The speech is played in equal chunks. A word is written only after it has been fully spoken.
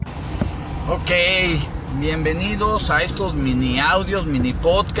Ok, bienvenidos a estos mini audios, mini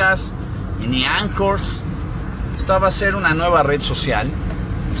podcasts, mini anchors. Esta va a ser una nueva red social.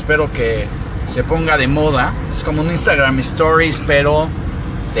 Espero que se ponga de moda. Es como un Instagram Stories, pero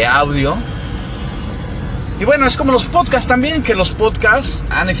de audio. Y bueno, es como los podcasts también, que los podcasts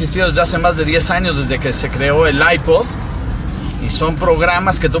han existido desde hace más de 10 años, desde que se creó el iPod. Y son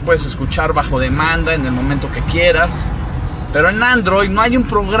programas que tú puedes escuchar bajo demanda en el momento que quieras. Pero en Android no hay un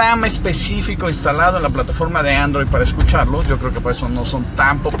programa específico instalado en la plataforma de Android para escucharlos. Yo creo que por eso no son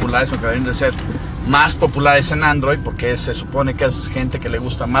tan populares, aunque deben de ser más populares en Android, porque se supone que es gente que le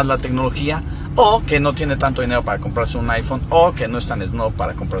gusta más la tecnología, o que no tiene tanto dinero para comprarse un iPhone, o que no es tan snob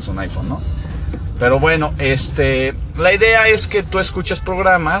para comprarse un iPhone, ¿no? Pero bueno, la idea es que tú escuches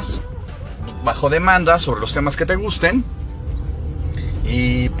programas bajo demanda sobre los temas que te gusten.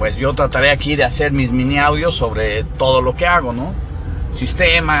 Y pues yo trataré aquí de hacer mis mini audios sobre todo lo que hago, ¿no?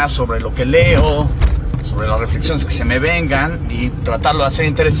 Sistemas, sobre lo que leo, sobre las reflexiones que se me vengan, y tratarlo de hacer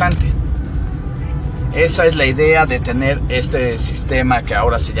interesante. Esa es la idea de tener este sistema que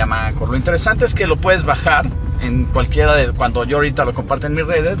ahora se llama Anchor. Lo interesante es que lo puedes bajar en cualquiera de... Cuando yo ahorita lo comparto en mis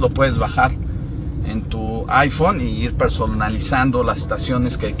redes, lo puedes bajar en tu iPhone y ir personalizando las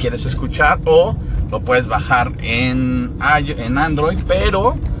estaciones que quieres escuchar, o lo puedes bajar en Android.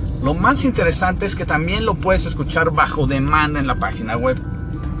 Pero lo más interesante es que también lo puedes escuchar bajo demanda en la página web,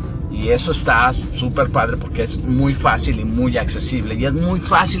 y eso está súper padre porque es muy fácil y muy accesible, y es muy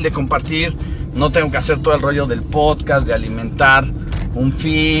fácil de compartir. No tengo que hacer todo el rollo del podcast, de alimentar un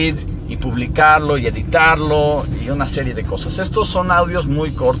feed y publicarlo y editarlo y una serie de cosas. Estos son audios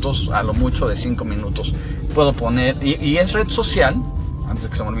muy cortos, a lo mucho de 5 minutos. Puedo poner, y es red social, antes de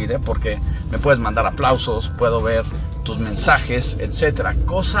que se me olvide, porque me puedes mandar aplausos, puedo ver tus mensajes, etcétera.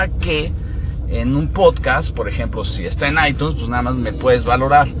 Cosa que en un podcast, por ejemplo, si está en iTunes, pues nada más me puedes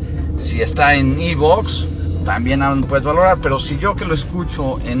valorar. Si está en iVoox, también nada más me puedes valorar. Pero si yo que lo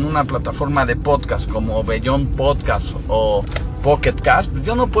escucho en una plataforma de podcast como Beyond Podcast o Pocket Cast, pues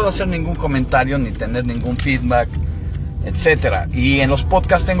yo no puedo hacer ningún comentario ni tener ningún feedback, etcétera. Y en los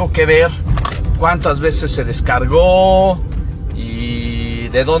podcasts tengo que ver cuántas veces se descargó y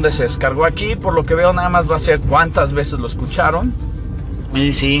de dónde se descargó. Aquí, por lo que veo, nada más va a ser cuántas veces lo escucharon.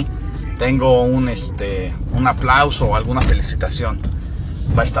 Y si tengo un aplauso o alguna felicitación,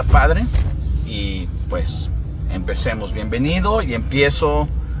 va a estar padre. Y pues empecemos. Bienvenido, y empiezo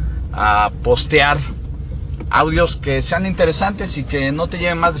a postear audios que sean interesantes y que no te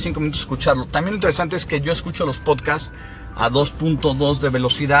lleven más de 5 minutos escucharlo. También lo interesante es que yo escucho los podcasts a 2.2 de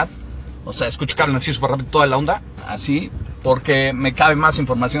velocidad. O sea, escucho que hablan así súper rápido, toda la onda, así, porque me cabe más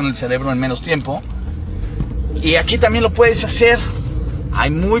información en el cerebro en menos tiempo. Y aquí también lo puedes hacer.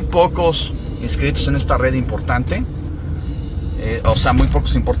 Hay muy pocos inscritos en esta red importante. O sea, muy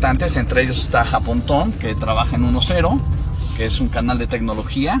pocos importantes. Entre ellos está Japontón, que trabaja en 1.0, que es un canal de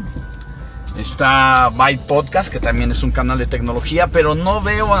tecnología. Está Byte Podcast, que también es un canal de tecnología. Pero no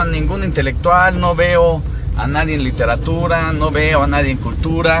veo a ningún intelectual, no veo a nadie en literatura, no veo a nadie en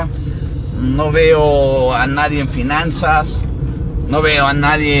cultura, no veo a nadie en finanzas, no veo a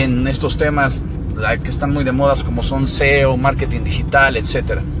nadie en estos temas que están muy de modas, como son SEO, marketing digital,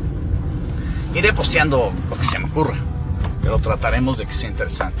 etcétera. Iré posteando lo que se me ocurra, pero trataremos de que sea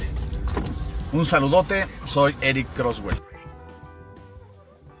interesante. Un saludote, soy Eric Crosswell.